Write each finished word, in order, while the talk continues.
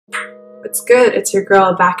What's good? It's your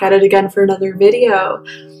girl back at it again for another video.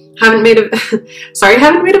 Haven't made a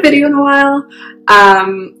video in a while.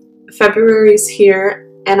 February's here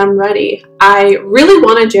and I'm ready. I really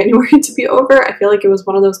wanted January to be over. I feel like it was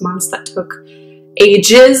one of those months that took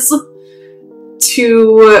ages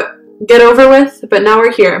to get over with, but now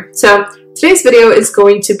we're here. So today's video is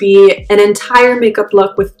going to be an entire makeup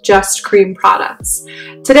look with just cream products.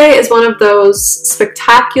 Today is one of those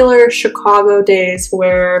spectacular Chicago days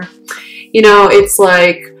where, you know, it's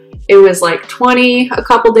like, it was like 20 a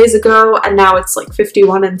couple days ago and now it's like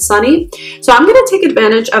 51 and sunny. So I'm going to take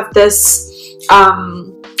advantage of this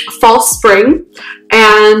fall spring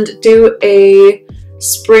and do a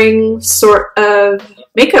spring sort of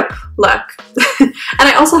makeup look. And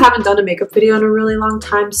I also haven't done a makeup video in a really long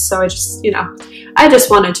time, so I just, you know, I just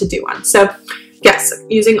wanted to do one. So yes,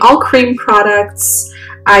 using all cream products.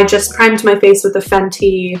 I just primed my face with a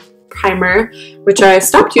Fenty primer, which I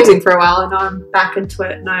stopped using for a while, and now I'm back into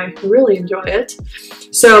it and I really enjoy it.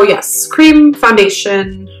 So yes, cream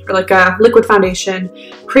foundation, or like a liquid foundation,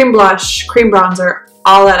 cream blush, cream bronzer,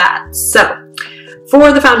 all of that. So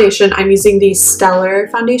for the foundation, I'm using the Stellar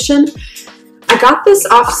foundation. I got this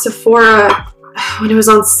off Sephora when it was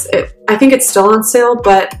on, I think it's still on sale,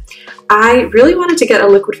 but I really wanted to get a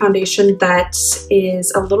liquid foundation that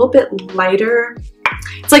is a little bit lighter.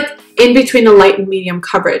 It's like in between the light and medium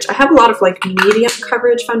coverage. I have a lot of like medium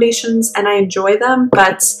coverage foundations and I enjoy them,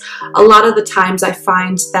 but a lot of the times I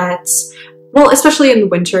find that, well, especially in the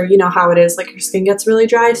winter, you know how it is, like your skin gets really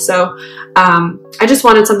dry. So I just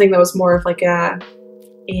wanted something that was more of like a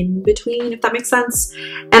in between, if that makes sense.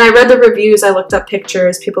 And I read the reviews, I looked up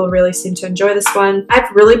pictures, people really seem to enjoy this one. I've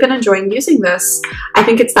really been enjoying using this. I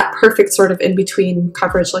think it's that perfect sort of in between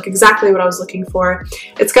coverage, like exactly what I was looking for.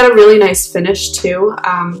 It's got a really nice finish too.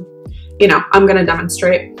 You know, I'm gonna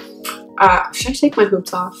demonstrate. Should I take my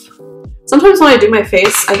hoops off? Sometimes when I do my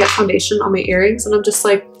face, I get foundation on my earrings and I'm just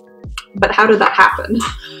like, but how did that happen?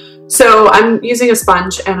 So I'm using a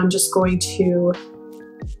sponge and I'm just going to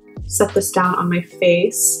set this down on my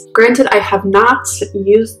face. Granted, I have not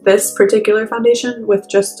used this particular foundation with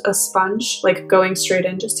just a sponge, like going straight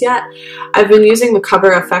in just yet. I've been using the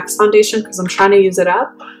Cover FX foundation because I'm trying to use it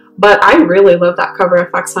up, but I really love that Cover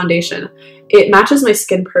FX foundation. It matches my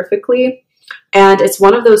skin perfectly, and it's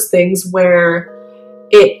one of those things where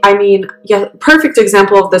I mean, yeah, perfect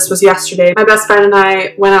example of this was yesterday. My best friend and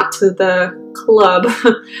I went out to the club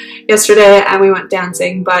yesterday and we went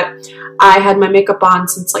dancing, but I had my makeup on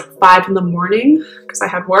since like 5 in the morning because I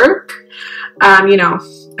had work. You know,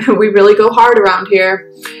 we really go hard around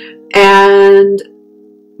here. And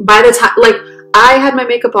by the time, like, I had my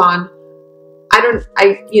makeup on,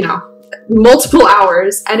 you know, multiple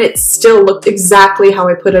hours, and it still looked exactly how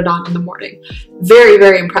I put it on in the morning. Very,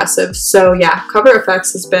 very impressive. So yeah, Cover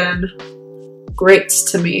FX has been great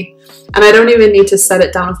to me. And I don't even need to set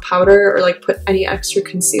it down with powder or like put any extra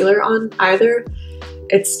concealer on either.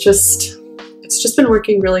 It's just been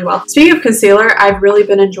working really well. Speaking of concealer, I've really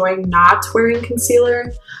been enjoying not wearing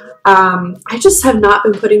concealer. I just have not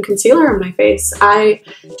been putting concealer on my face. I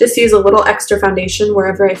just use a little extra foundation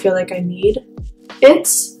wherever I feel like I need it.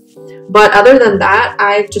 But other than that,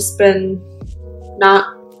 I've just been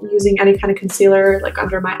not using any kind of concealer like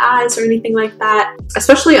under my eyes or anything like that.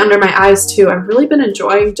 Especially under my eyes too. I've really been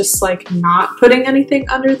enjoying just like not putting anything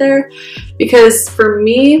under there, because for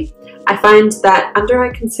me, I find that under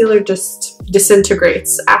eye concealer just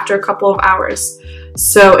disintegrates after a couple of hours.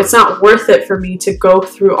 So it's not worth it for me to go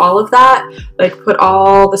through all of that, like put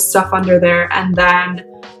all the stuff under there and then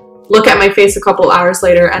look at my face a couple hours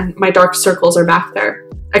later and my dark circles are back there,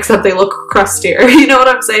 except they look crustier. You know what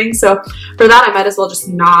I'm saying? So for that, I might as well just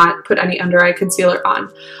not put any under eye concealer on.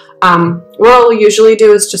 What I'll usually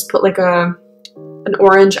do is just put like an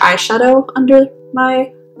orange eyeshadow under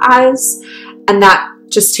my eyes, and that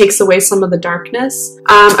just takes away some of the darkness.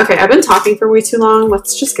 Okay, I've been talking for way too long.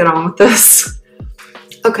 Let's just get on with this.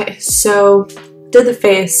 Okay, so did the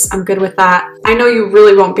face, I'm good with that. I know you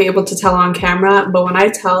really won't be able to tell on camera, but when I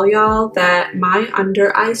tell y'all that my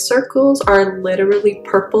under eye circles are literally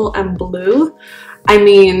purple and blue, I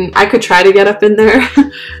mean, I could try to get up in there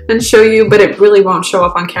and show you, but it really won't show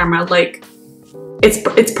up on camera. Like,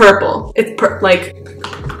 it's purple. It's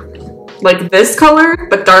like this color,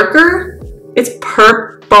 but darker. It's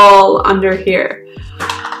purple under here.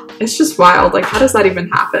 It's just wild. Like, how does that even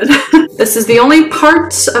happen? This is the only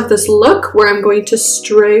part of this look where I'm going to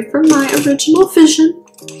stray from my original vision.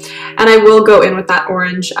 And I will go in with that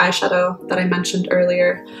orange eyeshadow that I mentioned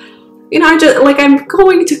earlier. You know, I'm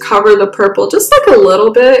going to cover the purple just like a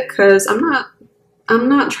little bit, because I'm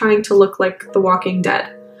not trying to look like The Walking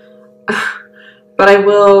Dead. but I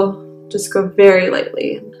will just go very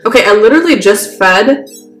lightly. Okay, I literally just fed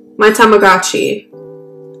my Tamagotchi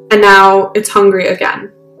and now it's hungry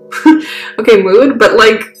again. Okay, mood, but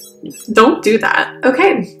like, don't do that.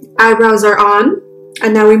 Okay, eyebrows are on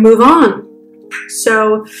and now we move on.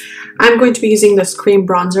 So I'm going to be using this cream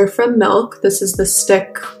bronzer from Milk. This is the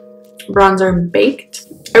Stick Bronzer Baked.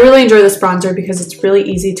 I really enjoy this bronzer because it's really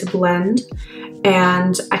easy to blend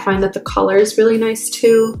and I find that the color is really nice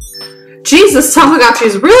too. Jesus, Tamagotchi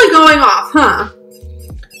is really going off, huh?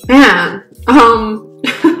 Man,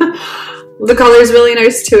 the color is really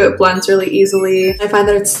nice too. It blends really easily. I find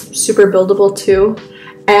that it's super buildable too.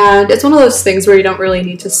 And it's one of those things where you don't really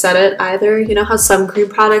need to set it either. You know how some cream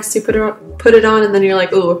products you put it on and then you're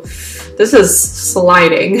like, ooh, this is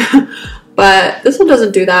sliding. But this one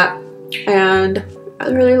doesn't do that. And I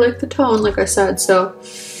really like the tone, like I said. So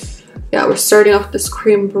yeah, we're starting off with this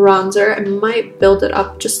cream bronzer. I might build it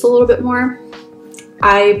up just a little bit more.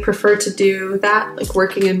 I prefer to do that, like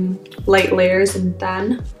working in light layers and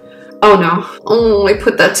then... Oh no. Oh, I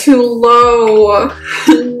put that too low.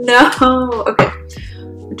 No. Okay.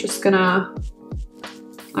 We're just gonna...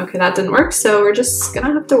 Okay, that didn't work, so we're just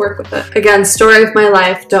gonna have to work with it. Again, story of my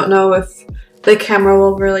life. Don't know if the camera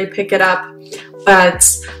will really pick it up, but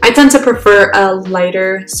I tend to prefer a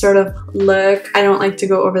lighter sort of look. I don't like to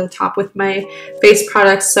go over the top with my face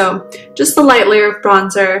products, so just a light layer of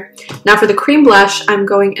bronzer. Now for the cream blush, I'm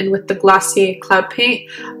going in with the Glossier Cloud Paint,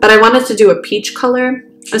 but I wanted to do a peach color.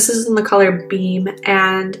 This is in the color Beam,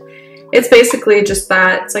 and it's basically just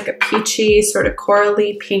that. It's like a peachy, sort of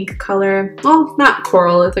corally pink color. Well, not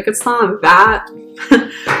coral, it's like, it's not that.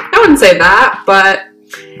 I wouldn't say that, but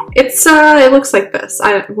it's it looks like this.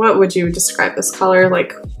 What would you describe this color?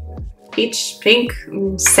 Like peach, pink,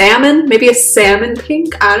 salmon? Maybe a salmon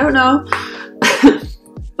pink? I don't know.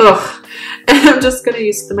 Ugh. And I'm just gonna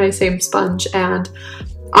use my same sponge, and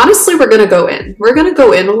honestly, we're gonna go in. We're gonna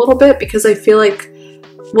go in a little bit because I feel like,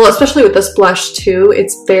 well, especially with this blush too,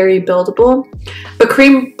 it's very buildable. But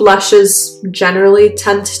cream blushes generally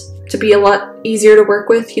tend to be a lot easier to work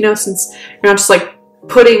with, you know, since you're not just like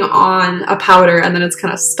putting on a powder and then it's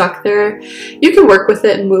kind of stuck there. You can work with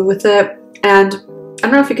it and move with it. And I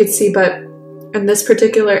don't know if you could see, but in this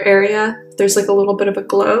particular area, there's like a little bit of a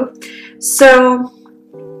glow. So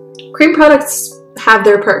cream products have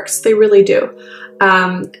their perks. They really do.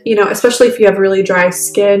 You know, especially if you have really dry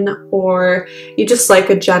skin or you just like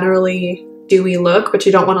a generally dewy look, but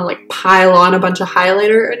you don't want to like pile on a bunch of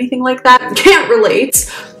highlighter or anything like that. Can't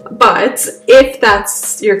relate. But if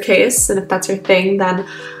that's your case and if that's your thing, then,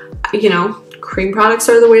 you know, cream products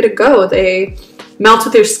are the way to go. They melt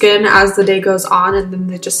with your skin as the day goes on and then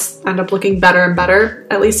they just end up looking better and better,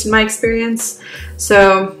 at least in my experience.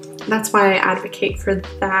 So that's why I advocate for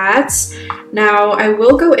that. Now I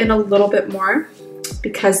will go in a little bit more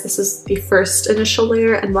because this is the first initial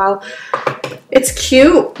layer, and while it's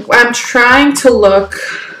cute, I'm trying to look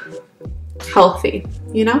healthy,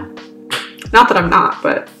 you know? Not that I'm not,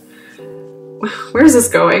 but where's this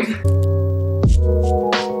going?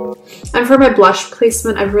 And for my blush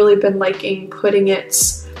placement, I've really been liking putting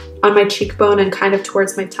it on my cheekbone and kind of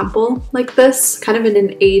towards my temple like this, kind of in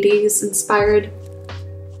an 80s inspired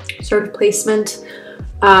sort of placement.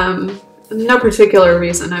 No particular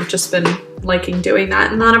reason, I've just been liking doing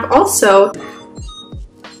that. And then I've also...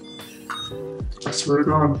 I swear to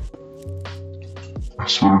God.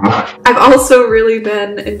 I've also really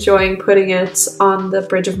been enjoying putting it on the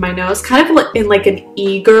bridge of my nose, kind of in like an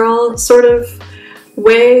e-girl sort of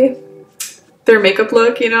way. Their makeup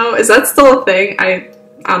look, you know? Is that still a thing? I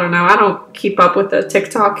don't know. I don't keep up with the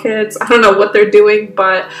TikTok kids. I don't know what they're doing,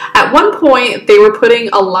 but at one point they were putting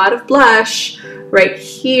a lot of blush right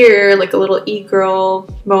here, like a little e-girl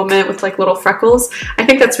moment with like little freckles. I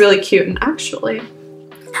think that's really cute, and actually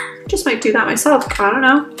I just might do that myself. I don't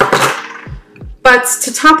know. But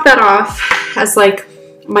to top that off as like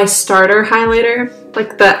my starter highlighter,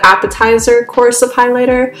 like the appetizer course of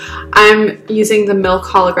highlighter, I'm using the Milk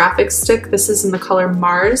holographic stick. This is in the color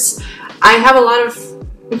Mars. I have a lot of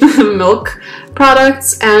Milk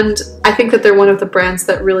products, and I think that they're one of the brands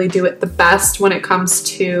that really do it the best when it comes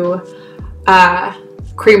to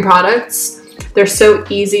cream products. They're so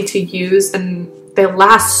easy to use and they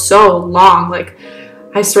last so long. Like,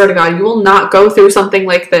 I swear to God, you will not go through something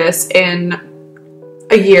like this in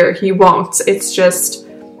a year. You won't. It's just,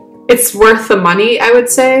 it's worth the money, I would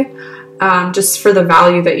say, just for the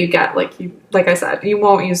value that you get. Like I said, you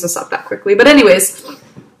won't use this up that quickly. But anyways,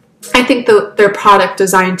 I think their product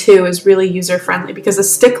design too is really user friendly, because a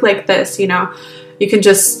stick like this, you know, You can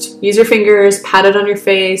just use your fingers, pat it on your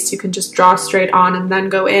face. You can just draw straight on and then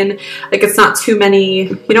go in. Like, it's not too many,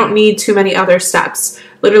 you don't need too many other steps.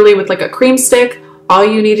 Literally with like a cream stick, all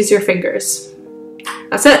you need is your fingers.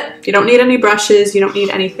 That's it. You don't need any brushes. You don't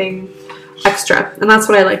need anything extra. And that's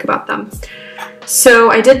what I like about them.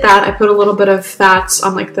 So I did that. I put a little bit of that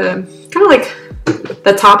on like the, kind of like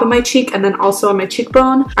the top of my cheek and then also on my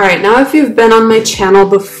cheekbone. All right, now if you've been on my channel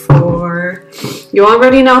before, you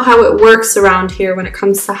already know how it works around here when it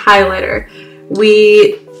comes to highlighter.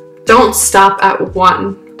 We don't stop at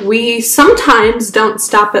 1. We sometimes don't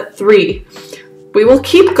stop at 3. We will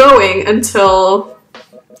keep going until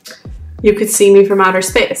you could see me from outer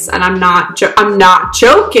space. And I'm not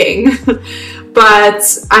joking. But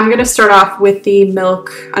I'm gonna start off with the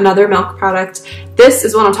another milk product. This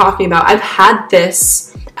is what I'm talking about. I've had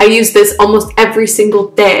this. I use this almost every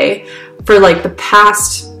single day for like the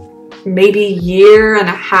past maybe year and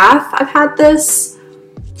a half. I've had this.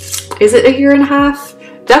 Is it a year and a half?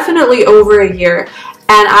 Definitely over a year.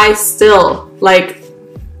 And I still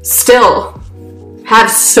have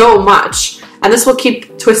so much. And this will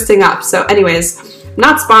keep twisting up. So anyways, I'm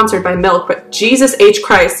not sponsored by Milk, but Jesus H.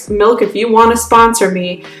 Christ, Milk, if you want to sponsor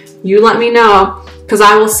me, you let me know, because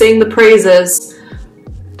I will sing the praises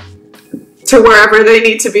to wherever they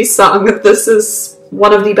need to be sung. This is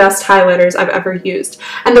one of the best highlighters I've ever used.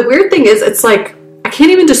 And the weird thing is, it's like, I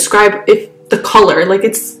can't even describe the color. Like,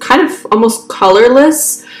 it's kind of almost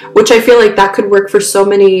colorless, which I feel like that could work for so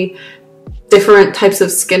many different types of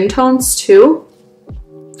skin tones too.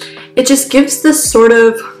 It just gives this sort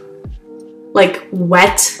of like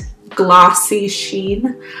wet, glossy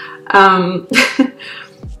sheen. I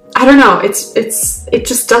don't know. It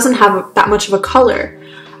just doesn't have that much of a color.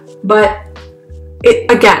 But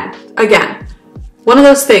again, one of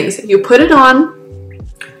those things. You put it on.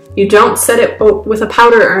 You don't set it with a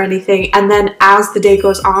powder or anything, and then as the day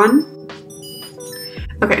goes on.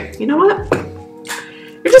 Okay, you know what?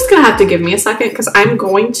 You're just gonna have to give me a second because I'm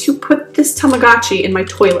going to put this Tamagotchi in my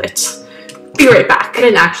toilet. Be right back. I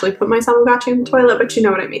didn't actually put my Tamagotchi in the toilet, but you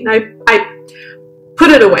know what I mean. I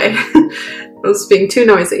put it away. It was being too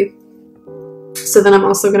noisy. So then I'm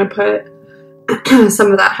also going to put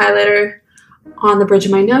some of that highlighter on the bridge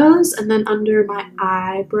of my nose and then under my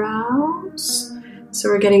eyebrows. So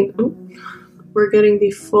we're getting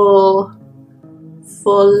the full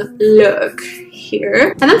look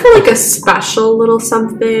here. And then for like a special little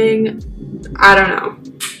something, I don't know.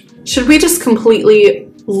 Should we just completely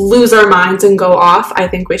lose our minds and go off? I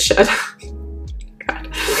think we should. God.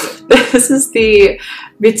 This is the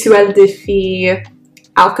Rituel de Fille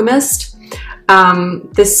Alchemist.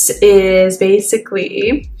 This is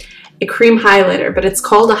basically a cream highlighter, but it's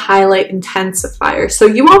called a highlight intensifier. So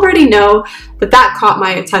you already know that caught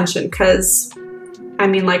my attention because, I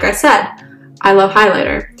mean, like I said, I love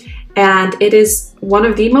highlighter. And it is one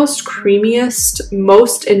of the most creamiest,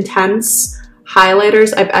 most intense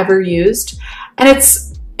highlighters I've ever used. And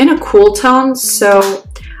it's in a cool tone, so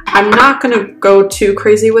I'm not going to go too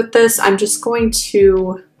crazy with this. I'm just going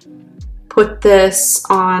to put this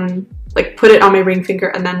on, like put it on my ring finger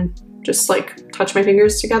and then just like touch my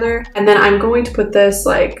fingers together. And then I'm going to put this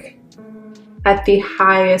like at the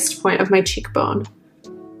highest point of my cheekbone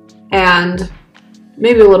and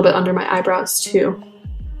maybe a little bit under my eyebrows too.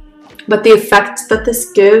 But the effect that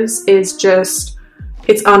this gives is just,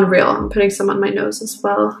 it's unreal. I'm putting some on my nose as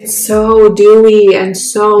well. It's so dewy and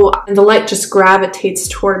the light just gravitates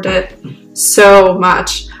toward it so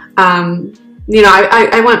much. You know,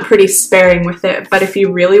 I went pretty sparing with it, but if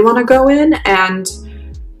you really want to go in and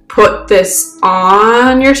put this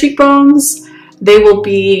on your cheekbones, they will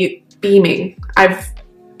be beaming.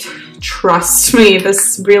 Trust me,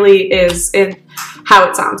 this really is how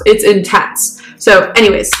it sounds. It's intense. So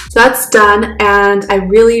anyways, so that's done, and I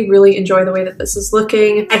really, really enjoy the way that this is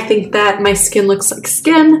looking. I think that my skin looks like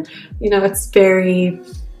skin. You know, it's very,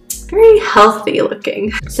 very healthy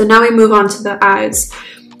looking. So now we move on to the eyes.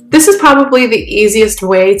 This is probably the easiest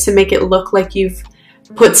way to make it look like you've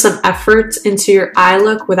put some effort into your eye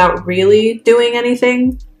look without really doing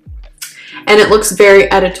anything. And it looks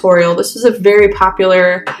very editorial. This was a very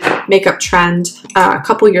popular makeup trend a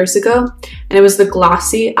couple years ago, and it was the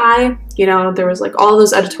glossy eye. You know, there was like all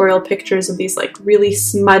those editorial pictures of these like really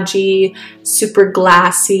smudgy, super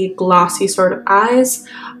glossy sort of eyes.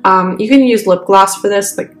 You can use lip gloss for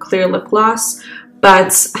this, like clear lip gloss,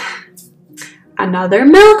 but another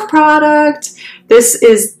Milk product. This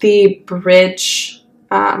is the Bridge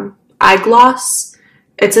eye gloss.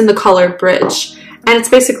 It's in the color Bridge. And it's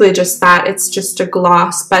basically just that. It's just a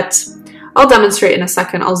gloss, but I'll demonstrate in a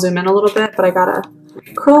second. I'll zoom in a little bit, but I gotta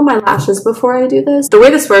curl my lashes before I do this. The way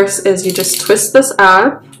this works is you just twist this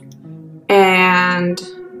up, and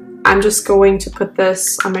I'm just going to put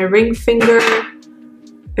this on my ring finger.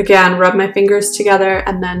 Again, rub my fingers together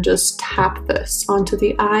and then just tap this onto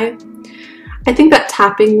the eye. I think that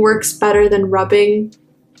tapping works better than rubbing.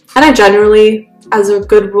 And I generally, as a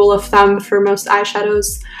good rule of thumb for most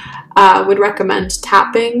eyeshadows, would recommend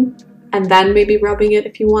tapping and then maybe rubbing it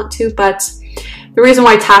if you want to. But the reason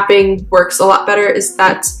why tapping works a lot better is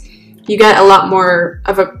that you get a lot more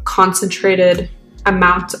of a concentrated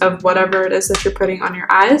amount of whatever it is that you're putting on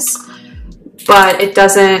your eyes. But it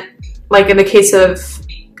doesn't, like in the case of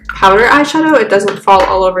powder eyeshadow, it doesn't fall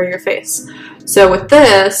all over your face. So with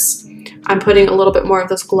this, I'm putting a little bit more of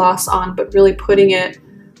this gloss on, but really putting it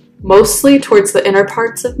mostly towards the inner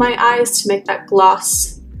parts of my eyes to make that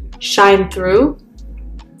gloss shine through.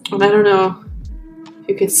 And I don't know if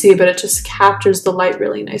you can see, but it just captures the light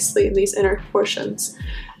really nicely in these inner portions.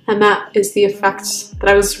 And that is the effect that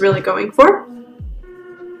I was really going for.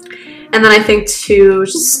 And then I think to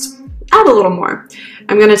just add a little more,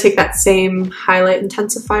 I'm going to take that same highlight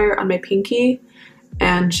intensifier on my pinky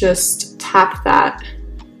and just tap that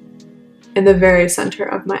in the very center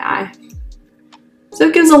of my eye. So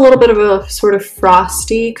it gives a little bit of a sort of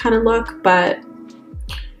frosty kind of look, but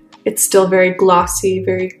it's still very glossy,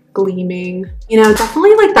 very gleaming. You know,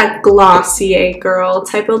 definitely like that Glossier girl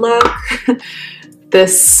type of look.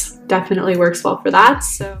 This definitely works well for that.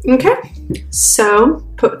 So, okay. So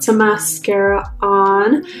put some mascara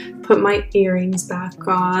on, put my earrings back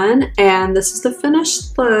on, and this is the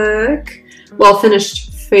finished look. Well,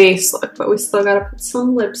 finished face look, but we still gotta put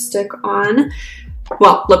some lipstick on.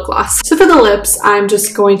 Well, lip gloss. So for the lips, I'm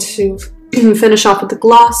just going to finish off with the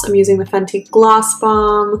gloss. I'm using the Fenty Gloss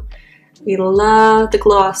Bomb. We love the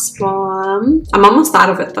Gloss Bomb. I'm almost out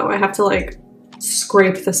of it though. I have to like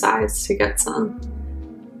scrape the sides to get some.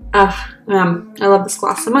 I love this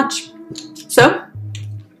gloss so much. So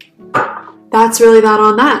that's really that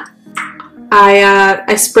on that.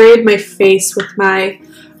 I sprayed my face with my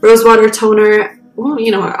rose water toner. Well,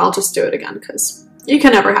 you know what? I'll just do it again because you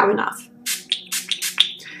can never have enough.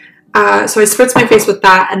 So I spritzed my face with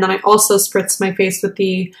that, and then I also spritzed my face with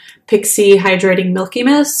the Pixi Hydrating Milky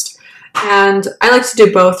Mist. And I like to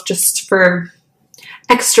do both just for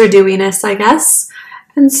extra dewiness, I guess.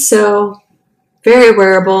 And so, very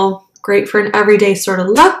wearable, great for an everyday sort of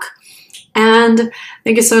look. And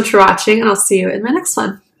thank you so much for watching, and I'll see you in my next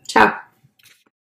one. Ciao.